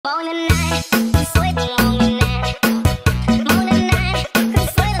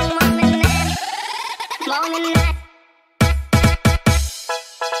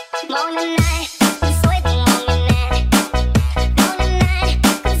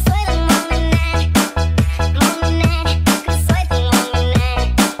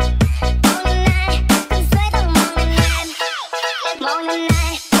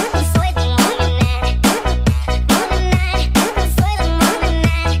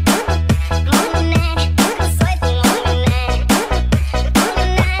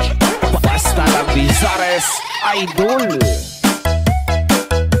Idol.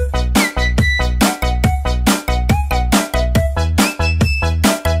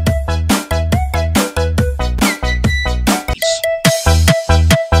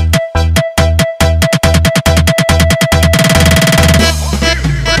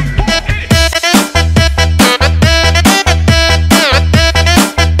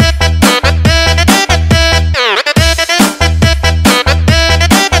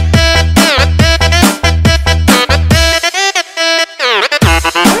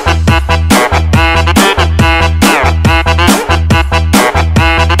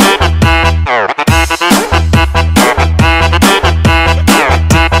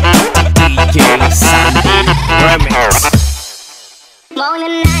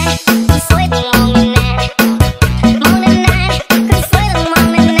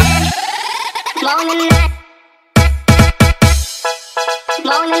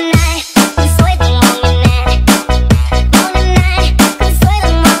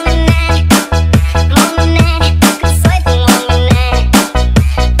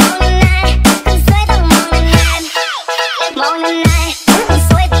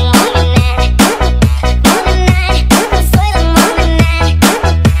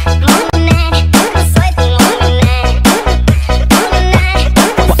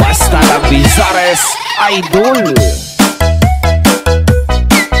 Idol.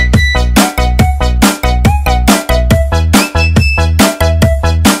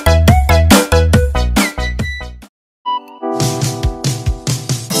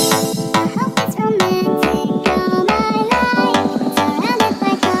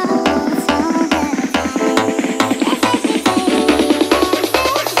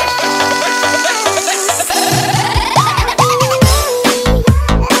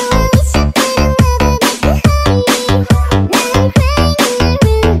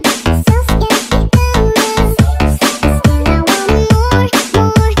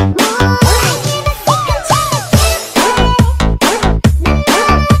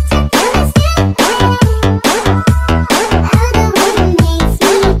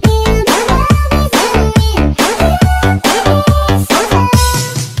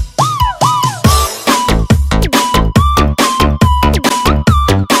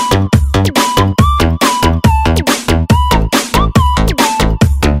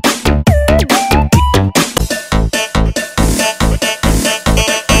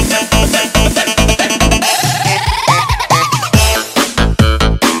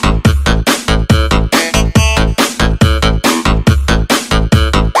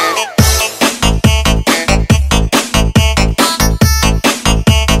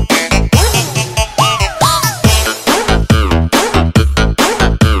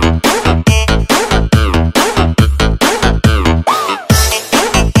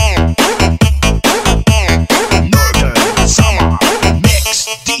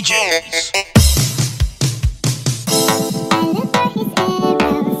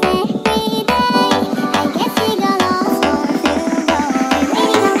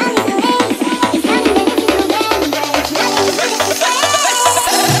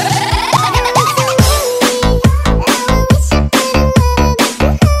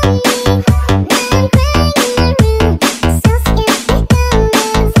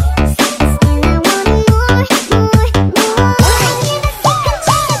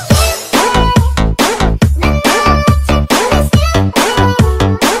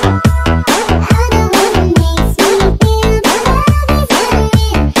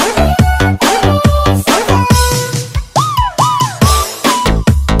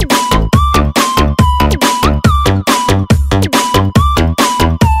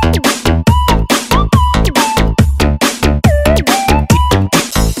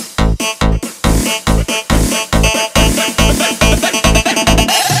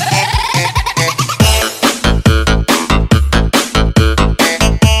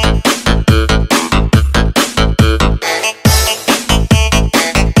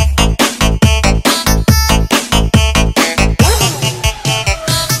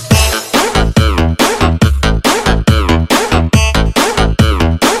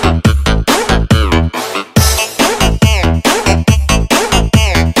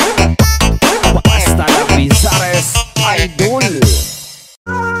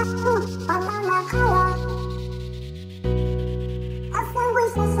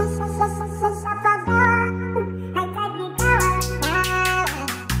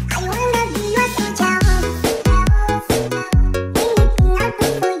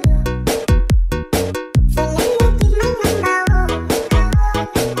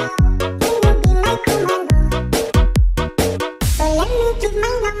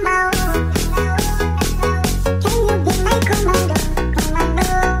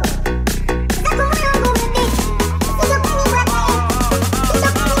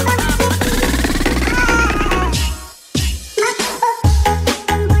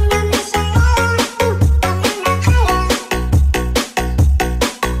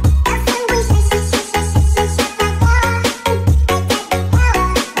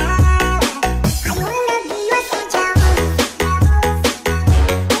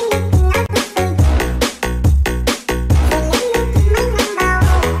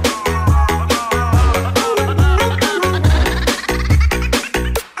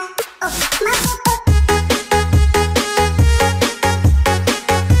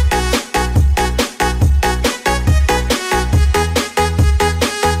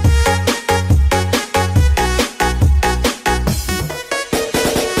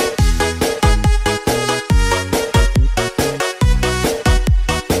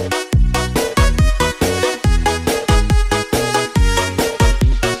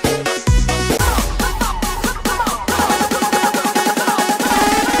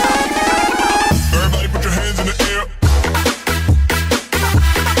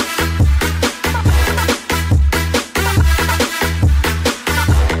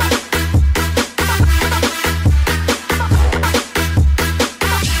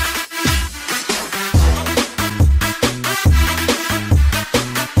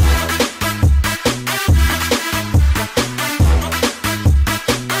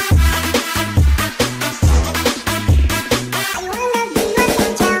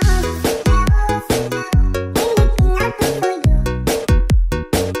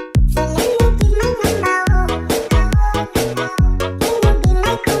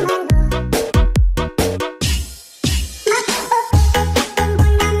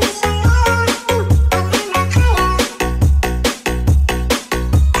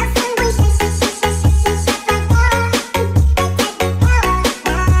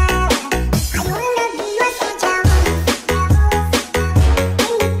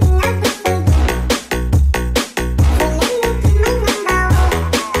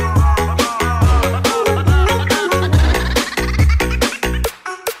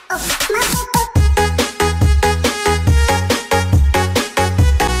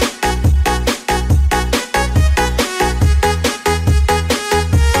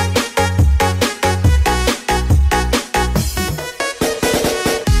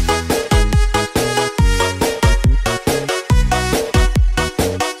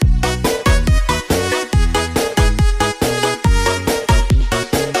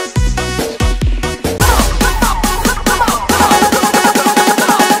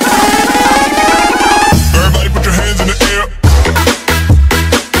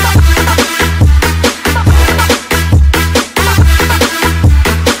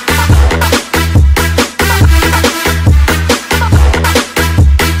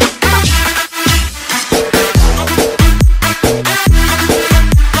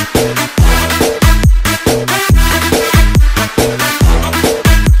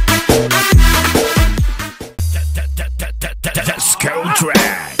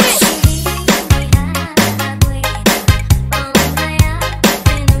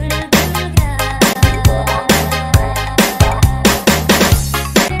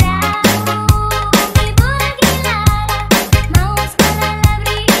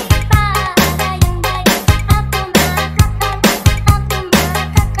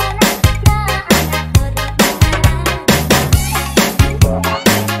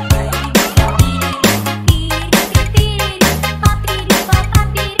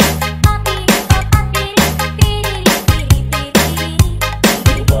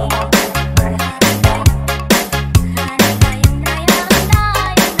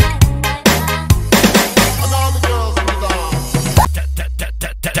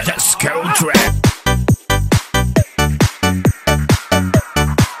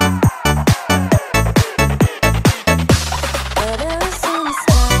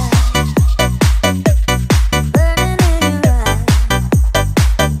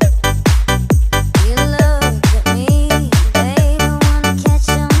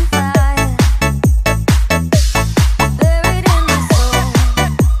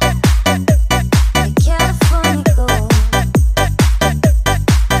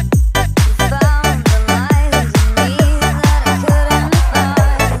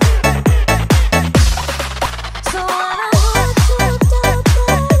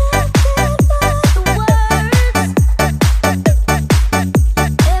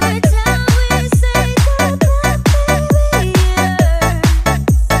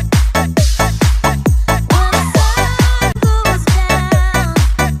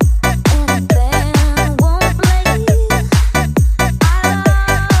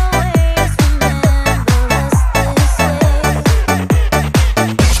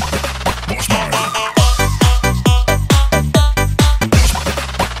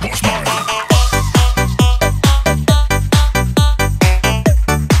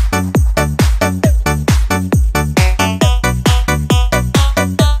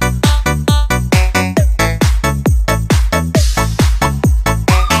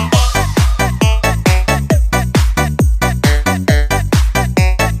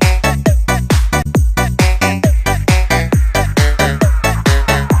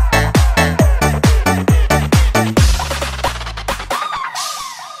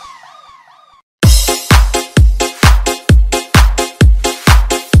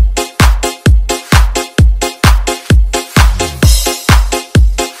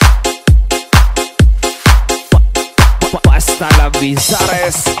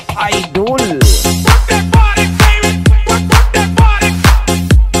 Bizares Idol.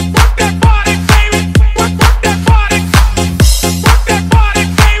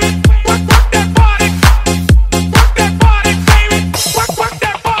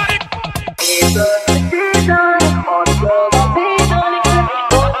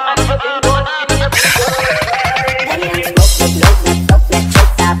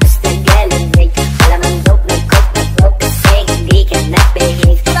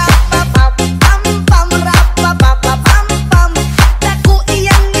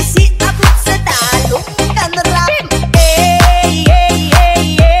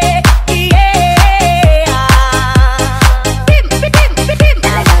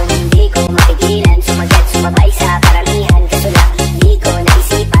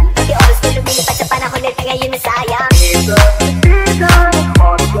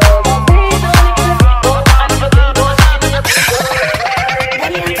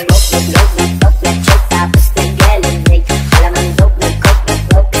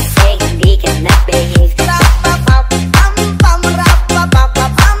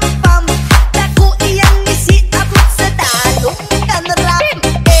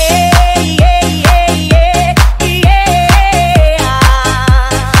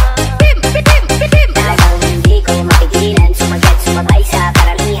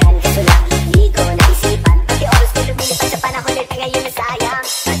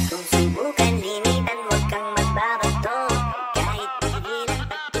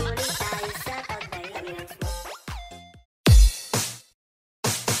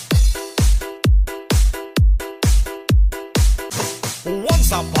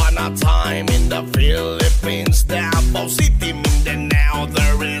 Once upon a time in the Philippines, Davao City, Mindanao,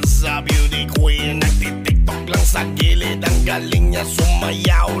 there is a beauty queen. Nagtitiktok lang sa gilid, ang galing niya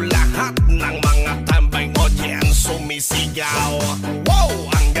sumayaw. Lahat ng mga tambay audience sumisigaw. Wow,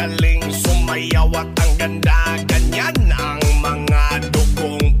 ang galing sumayaw at ang ganda. Ganyan ang mga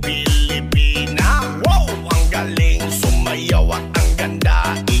dugong Pilipina. Wow, ang galing sumayaw at ang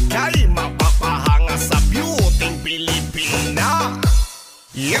ganda. Ika'y mapapahanga sa beauty Pilipina.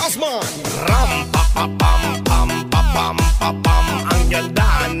 Yes man! Ram pa pa pam pam pa pam pa pam. Ang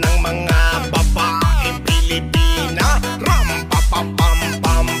ganda ng mga babaeng Pilipina. Ram pa pa pam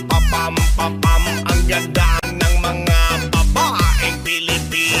pam pa pam pa pam. Ang ganda ng mga babaeng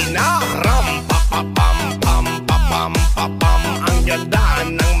Pilipina. Ram pa pa pam pam pa pam pa pam. Ang ganda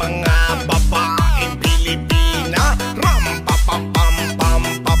ng mga babaeng Pilipina. Ram pa pa pam pam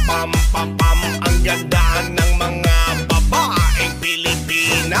pa pam pa pam. Ang ganda ng mga babaeng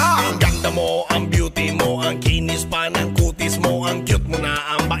Pilipina. Ang ganda mo, ang beauty mo, ang kinis pa ng kutis mo, ang cute mo na,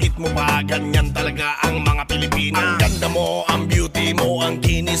 ang bait mo pa. Ganyan talaga ang mga Pilipina. Ang ganda mo, ang beauty mo, ang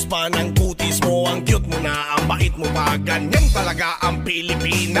kinis pa ng kutis mo, ang cute mo na, ang bait mo pa. Ganyan talaga ang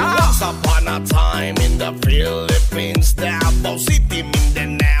Pilipina. Once upon a time in the Philippines, Davao City,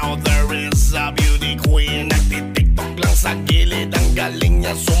 Mindanao, there is a beauty queen. Nagtitiktok lang sa gilid, ang galing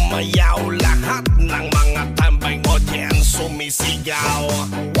niya sumayaw. Lahat ng mga tambay audience sumisigaw.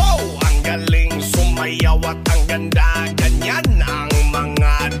 Wow, ang galing sumayaw at ang ganda. Ganyan ang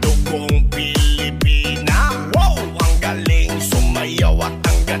mga dugong Pilipina. Wow, ang galing sumayaw at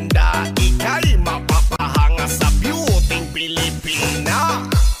ang ganda. Ika'y mapapahanga sa beauty Pilipina.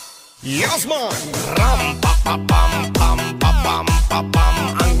 Yes man! Ram pa pa pam pam pa pam pa pam.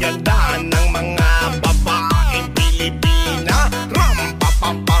 Ang ganda ng mga babaeng Pilipina. Ram pa pa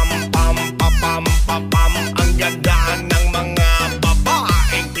pam pam pa pam pa pam. Ang ganda ng mga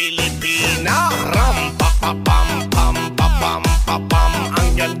babaeng Pilipina. Ram pa pa pam pam pa pam pa pam. Ang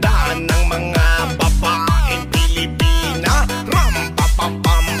ganda ng mga babaeng Pilipina. Ram pa pa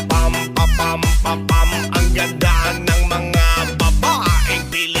pam pam pa pam pa pam. Ang ganda ng mga babaeng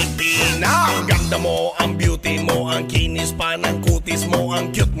Pilipina. Ang ganda mo, ang beauty mo, ang kinis pa ng kutis mo, ang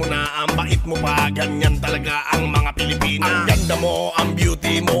cute mo na, ang bait mo pa. Ganyan talaga ang mga Pilipina. Ang ganda mo, ang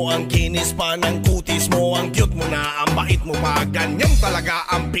beauty mo, ang kinis pa ng kutis mo, ang cute mo na, ang bait mo pa. Ganyan talaga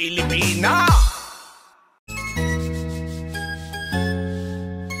ang Pilipina.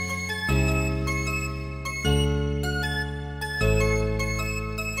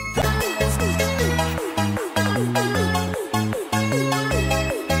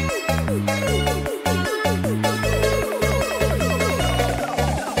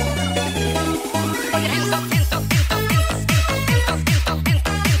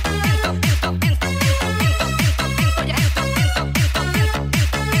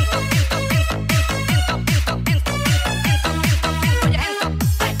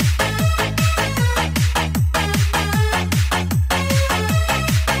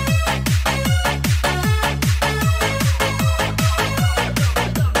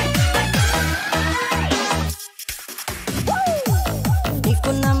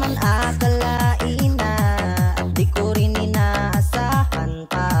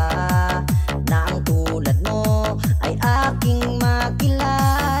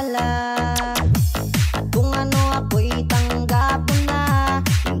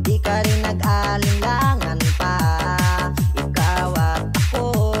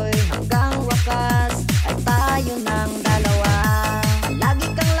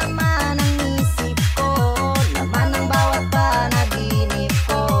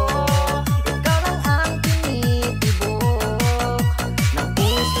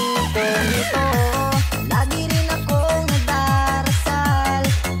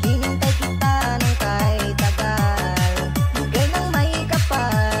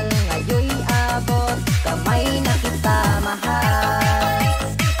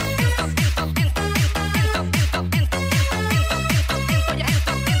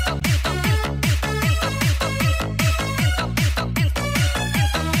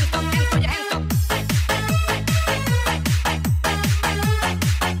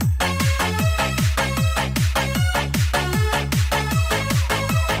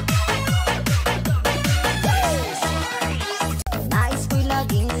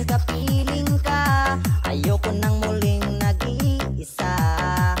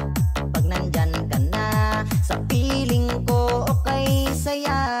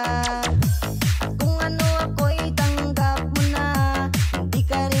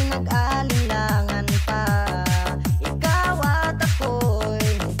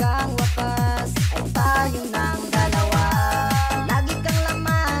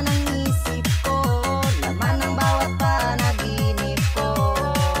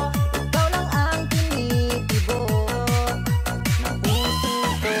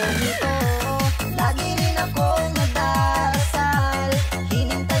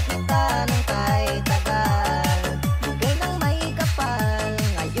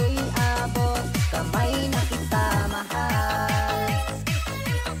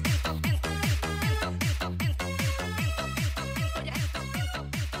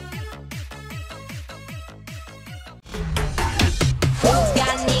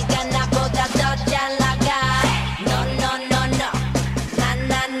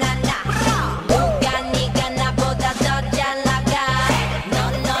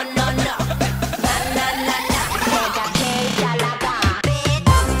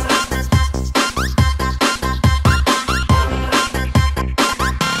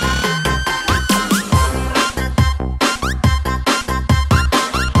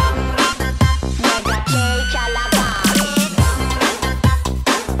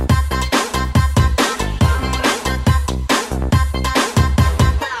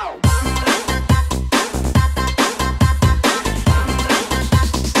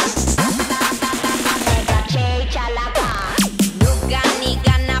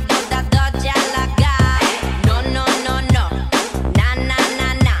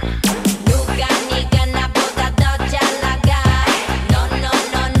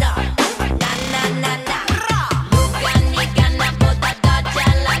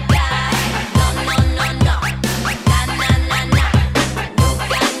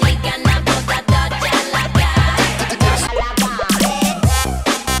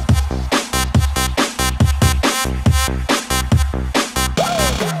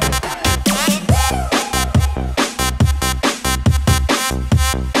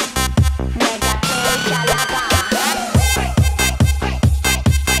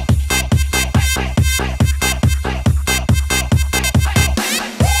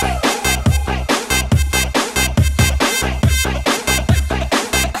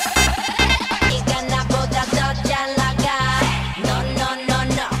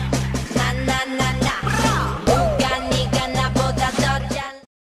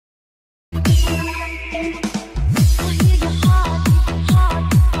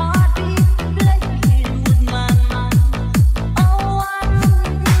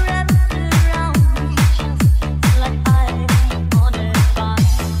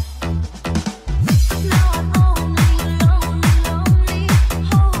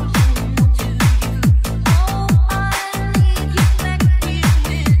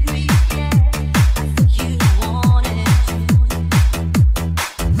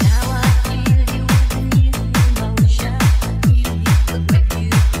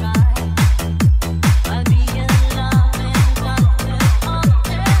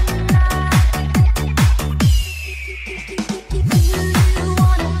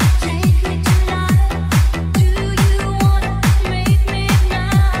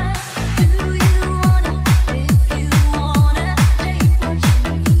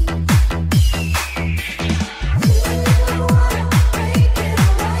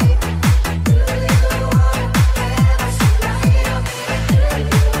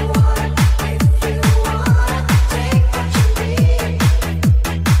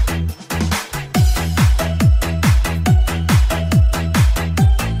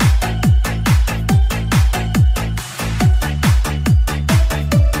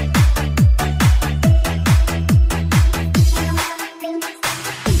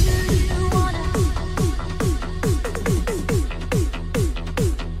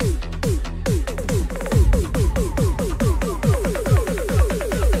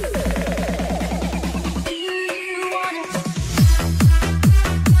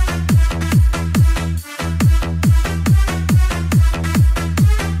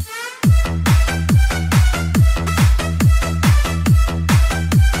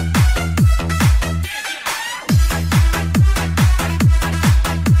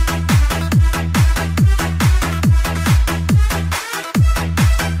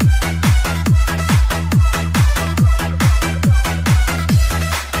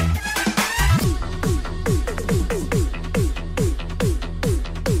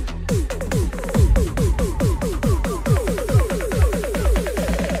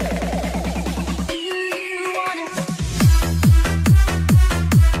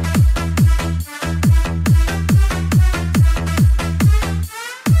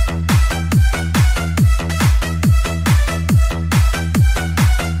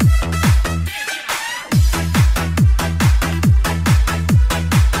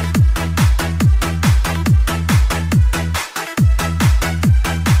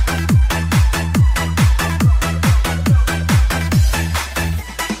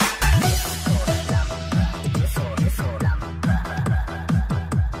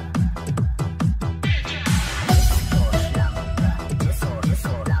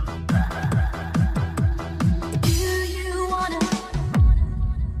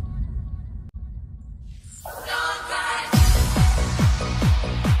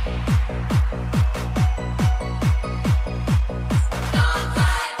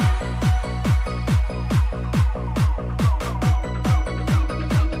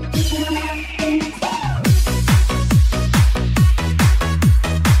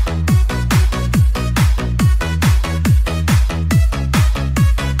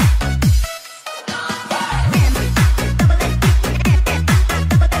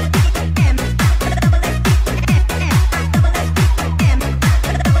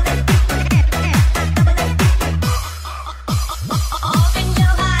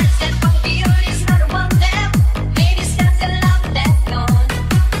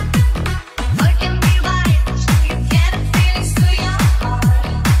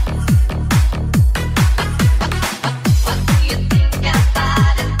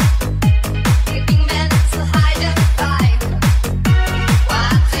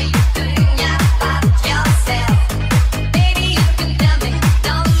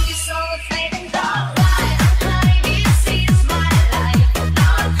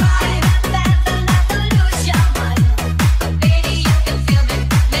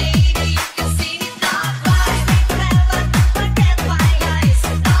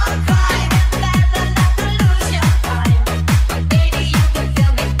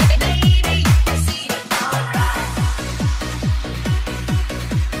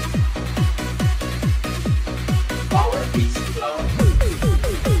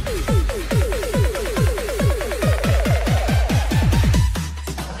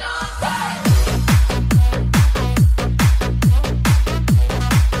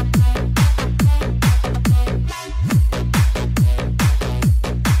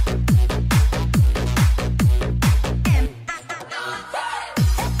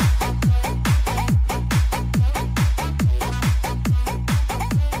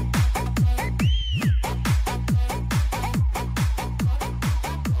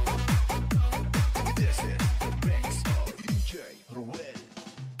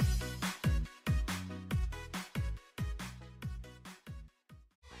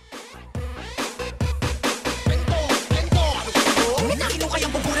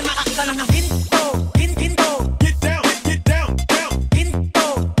 makakita lang ng hinto, hinto. Get down, get down, down.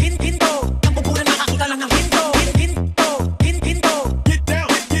 Hinto, hinto. Ang bubulan makakita lang ng hinto, hinto. Get down,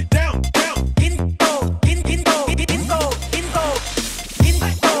 down. Hinto, hinto. Get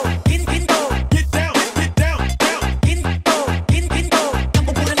down, down. Hinto. Ang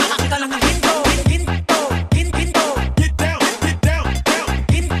bubulan makakita lang ng hinto, hinto. Get down, down.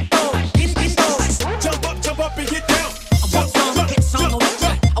 Hinto. Jump up and get down. I walk some, get some, no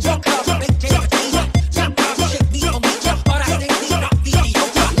lecture. I walk up, big J potato. Jump out, shit beat on me, but I stay deep, rock the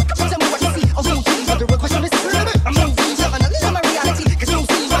yoga. Tell me what you see, oh, you see, but the real question is I'm moving, living a little my reality. Cause you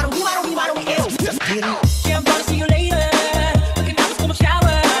see, why don't we ill? Yeah, I'm gonna see you later. Pagkatapos ko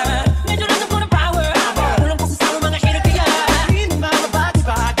mag-shower, medyo lang ako ng power. Kulang ko sa sama mga hater kaya Hindi mga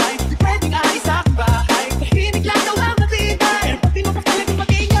bagay, di pwedeng alis sa aking bahay. Tahimik lang daw ang matibay, pati mo pa talagang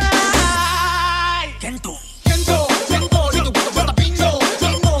magingay. Kento. Kento, dito ka ba tapingo?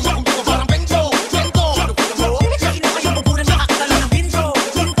 Kento, makundo ka parang bento. Kento, Sino kayong bubulan makakita lang ng hinto,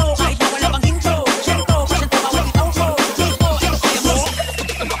 hinto. Kahit na wala pang hinto, hinto. Pasyento bawal itaw ko, hinto. Kaya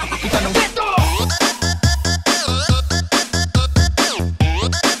mo, kita ng bento.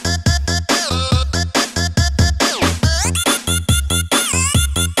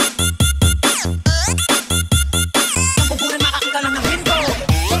 ang bubulan makakita lang ng hinto.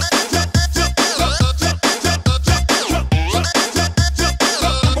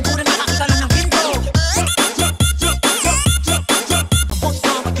 Ang bubulan makakita lang ng hinto. I want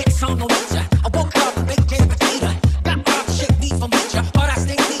some, I get some, no lecture. I woke up, big J potato. Got up, shit beat from nature, but I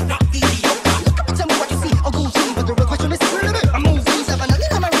stay deep, rock the yoga. Tell me what you see, oh, you see, but the real question is I'm moving, living a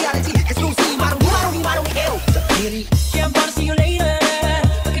little my reality. Cause you see, why don't we ill? Yeah, I'm gonna see you later.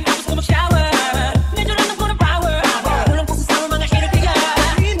 Pagkatapos ko mag-shower, medyo lang ako ng power. Kulang ko sa sama mga hater kaya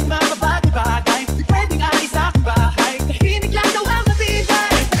Hindi mga bagay, di pwedeng alis sa aking bahay. Tahimik lang daw ang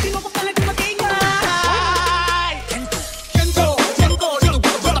matibay, pati mo pa talagang magingay. Kento, dito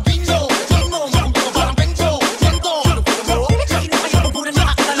ka ba tapingo? Kento, makundo ka parang bento. Kento, Sino kayong bubulan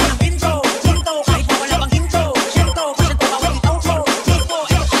makakita lang ng hinto, hinto. Kahit na wala pang hinto, hinto. Pasyento bawal itaw ko, hinto.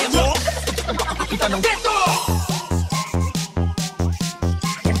 Kaya mo, kita ng bento.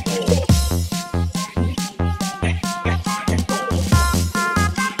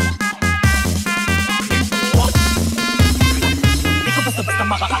 di ko basta-basta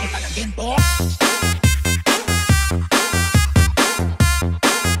makakakita ng hinto.